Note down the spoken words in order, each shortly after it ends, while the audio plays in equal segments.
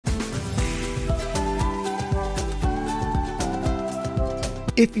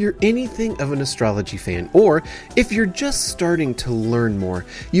If you're anything of an astrology fan, or if you're just starting to learn more,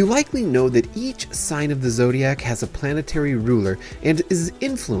 you likely know that each sign of the zodiac has a planetary ruler and is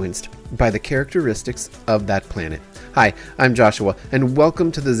influenced by the characteristics of that planet. Hi, I'm Joshua, and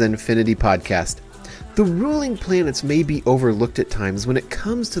welcome to the Zenfinity podcast. The ruling planets may be overlooked at times when it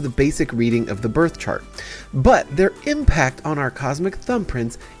comes to the basic reading of the birth chart, but their impact on our cosmic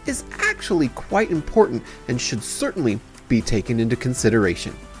thumbprints is actually quite important and should certainly be taken into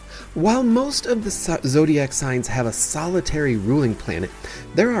consideration. While most of the zodiac signs have a solitary ruling planet,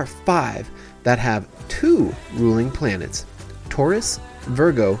 there are 5 that have 2 ruling planets: Taurus,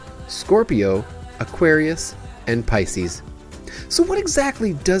 Virgo, Scorpio, Aquarius, and Pisces. So what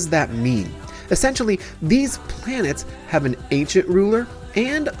exactly does that mean? Essentially, these planets have an ancient ruler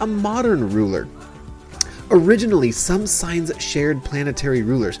and a modern ruler. Originally, some signs shared planetary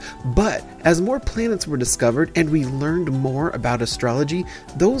rulers, but as more planets were discovered and we learned more about astrology,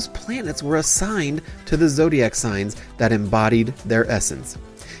 those planets were assigned to the zodiac signs that embodied their essence.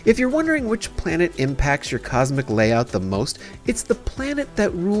 If you're wondering which planet impacts your cosmic layout the most, it's the planet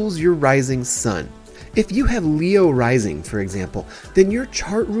that rules your rising sun. If you have Leo rising, for example, then your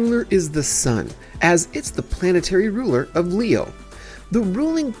chart ruler is the sun, as it's the planetary ruler of Leo. The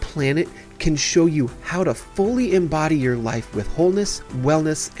ruling planet can show you how to fully embody your life with wholeness,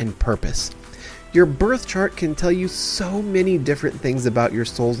 wellness, and purpose. Your birth chart can tell you so many different things about your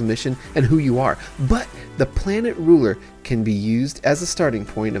soul's mission and who you are, but the planet ruler can be used as a starting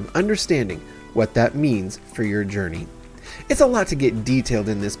point of understanding what that means for your journey. It's a lot to get detailed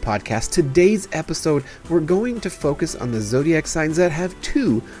in this podcast. Today's episode, we're going to focus on the zodiac signs that have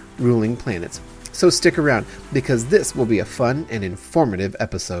 2 ruling planets. So stick around, because this will be a fun and informative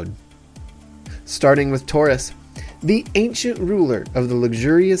episode. Starting with Taurus, the ancient ruler of the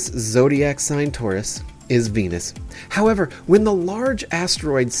luxurious zodiac sign Taurus is Venus. However, when the large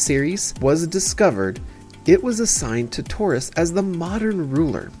asteroid Ceres was discovered, it was assigned to Taurus as the modern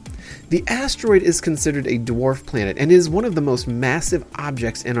ruler. The asteroid is considered a dwarf planet and is one of the most massive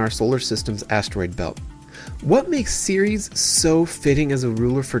objects in our solar system's asteroid belt. What makes Ceres so fitting as a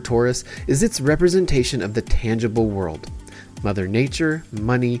ruler for Taurus is its representation of the tangible world: Mother Nature,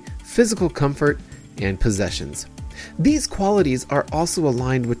 money, physical comfort, and possessions. These qualities are also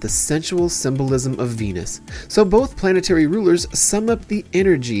aligned with the sensual symbolism of Venus, so both planetary rulers sum up the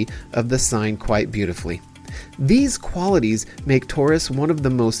energy of the sign quite beautifully. These qualities make Taurus one of the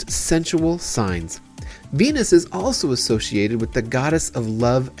most sensual signs. Venus is also associated with the goddess of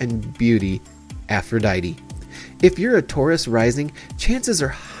love and beauty, Aphrodite. If you're a Taurus rising, chances are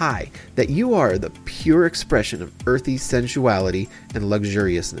high that you are the pure expression of earthy sensuality and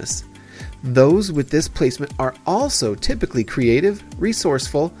luxuriousness. Those with this placement are also typically creative,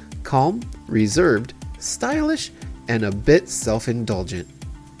 resourceful, calm, reserved, stylish, and a bit self-indulgent.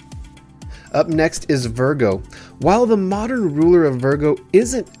 Up next is Virgo. While the modern ruler of Virgo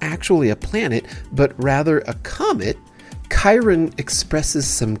isn't actually a planet, but rather a comet, Chiron expresses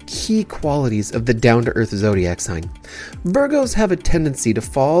some key qualities of the down-to-earth zodiac sign. Virgos have a tendency to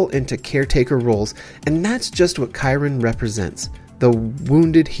fall into caretaker roles, and that's just what Chiron represents: the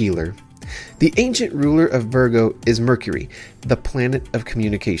wounded healer. The ancient ruler of Virgo is Mercury, the planet of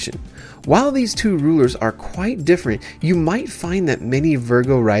communication. While these 2 rulers are quite different, you might find that many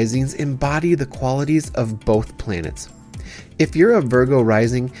Virgo risings embody the qualities of both planets. If you're a Virgo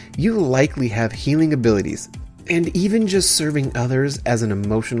rising, you likely have healing abilities, and even just serving others as an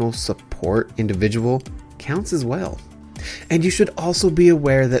emotional support individual counts as well. And you should also be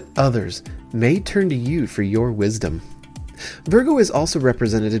aware that others may turn to you for your wisdom. Virgo is also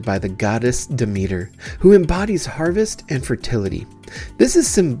represented by the goddess Demeter, who embodies harvest and fertility. This is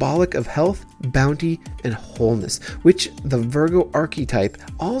symbolic of health, bounty, and wholeness, which the Virgo archetype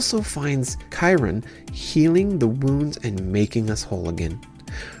also finds Chiron healing the wounds and making us whole again.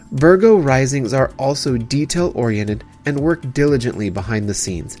 Virgo risings are also detail-oriented and work diligently behind the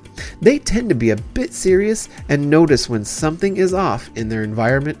scenes. They tend to be a bit serious and notice when something is off in their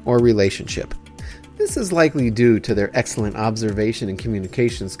environment or relationship. This is likely due to their excellent observation and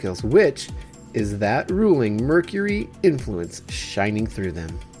communication skills, which is that ruling Mercury influence shining through them.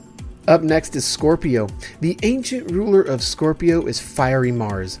 Up next is Scorpio. The ancient ruler of Scorpio is fiery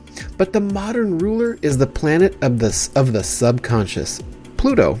Mars, but the modern ruler is the planet of the subconscious,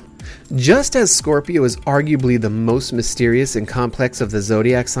 Pluto. Just as Scorpio is arguably the most mysterious and complex of the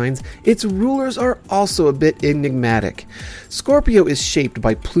zodiac signs, its rulers are also a bit enigmatic. Scorpio is shaped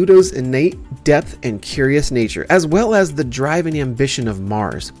by Pluto's innate depth and curious nature, as well as the drive and ambition of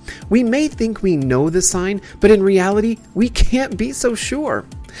Mars. We may think we know the sign, but in reality, we can't be so sure.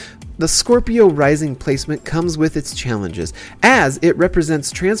 The Scorpio rising placement comes with its challenges, as it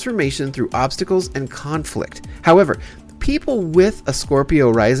represents transformation through obstacles and conflict. However, people with a Scorpio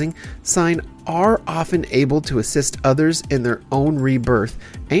rising sign are often able to assist others in their own rebirth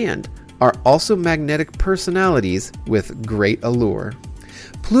and are also magnetic personalities with great allure.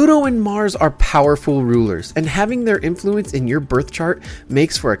 Pluto and Mars are powerful rulers, and having their influence in your birth chart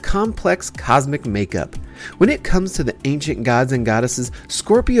makes for a complex cosmic makeup. When it comes to the ancient gods and goddesses,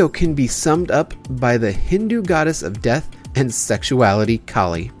 Scorpio can be summed up by the Hindu goddess of death and sexuality,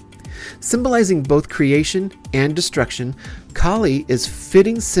 Kali. Symbolizing both creation and destruction, Kali is a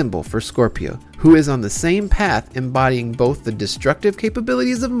fitting symbol for Scorpio, who is on the same path embodying both the destructive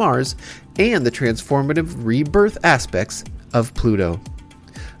capabilities of Mars and the transformative rebirth aspects of Pluto.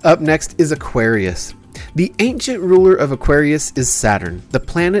 Up next is Aquarius. The ancient ruler of Aquarius is Saturn, the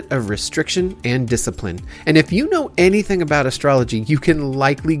planet of restriction and discipline. And if you know anything about astrology, you can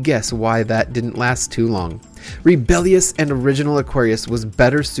likely guess why that didn't last too long. Rebellious and original Aquarius was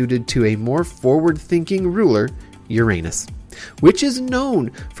better suited to a more forward-thinking ruler, Uranus, which is known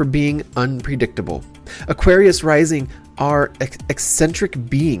for being unpredictable. Aquarius rising are eccentric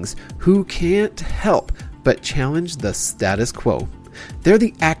beings who can't help but challenge the status quo. They're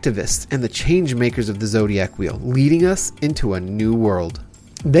the activists and the change makers of the Zodiac wheel, leading us into a new world.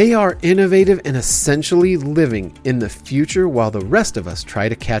 They are innovative and essentially living in the future while the rest of us try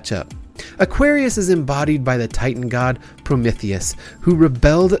to catch up. Aquarius is embodied by the Titan god Prometheus, who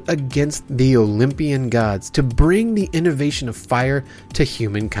rebelled against the Olympian gods to bring the innovation of fire to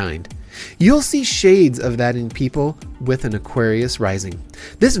humankind. You'll see shades of that in people with an Aquarius rising.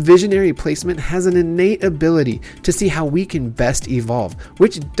 This visionary placement has an innate ability to see how we can best evolve,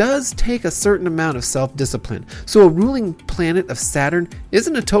 which does take a certain amount of self-discipline. So a ruling planet of Saturn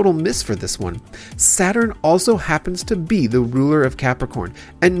isn't a total miss for this one. Saturn also happens to be the ruler of Capricorn,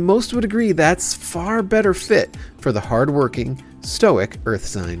 and most would agree that's far better fit for the hardworking, stoic Earth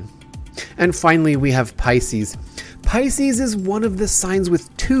sign. And finally, we have Pisces. Pisces is one of the signs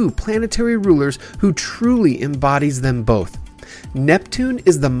with two planetary rulers who truly embodies them both. Neptune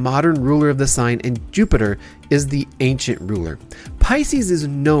is the modern ruler of the sign, and Jupiter is the ancient ruler. Pisces is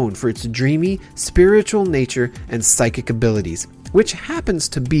known for its dreamy, spiritual nature and psychic abilities, which happens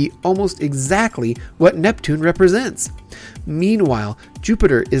to be almost exactly what Neptune represents. Meanwhile,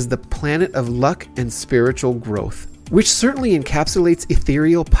 Jupiter is the planet of luck and spiritual growth, which certainly encapsulates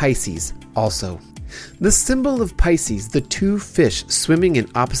ethereal Pisces also. The symbol of Pisces, the two fish swimming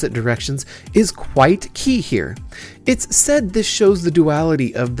in opposite directions, is quite key here. It's said this shows the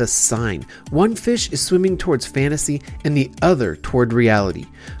duality of the sign. One fish is swimming towards fantasy and the other toward reality,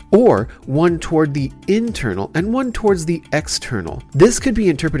 or one toward the internal and one towards the external. This could be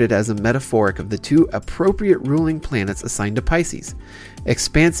interpreted as a metaphoric of the two appropriate ruling planets assigned to Pisces: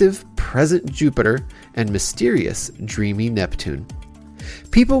 expansive, present Jupiter and mysterious, dreamy Neptune.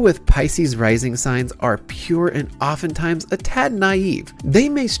 People with Pisces rising signs are pure and oftentimes a tad naive. They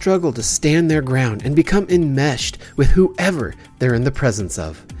may struggle to stand their ground and become enmeshed with whoever they're in the presence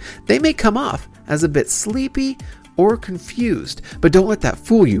of. They may come off as a bit sleepy or confused, but don't let that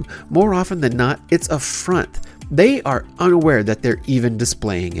fool you. More often than not, it's a front. They are unaware that they're even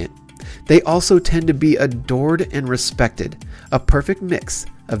displaying it. They also tend to be adored and respected, a perfect mix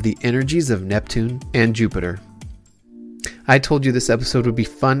of the energies of Neptune and Jupiter. I told you this episode would be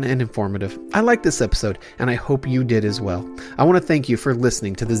fun and informative. I liked this episode, and I hope you did as well. I want to thank you for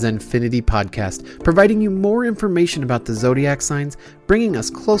listening to the Zenfinity podcast, providing you more information about the zodiac signs, bringing us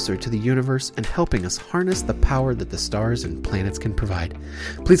closer to the universe, and helping us harness the power that the stars and planets can provide.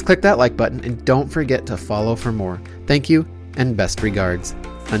 Please click that like button, and don't forget to follow for more. Thank you, and best regards.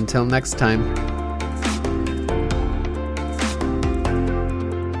 Until next time.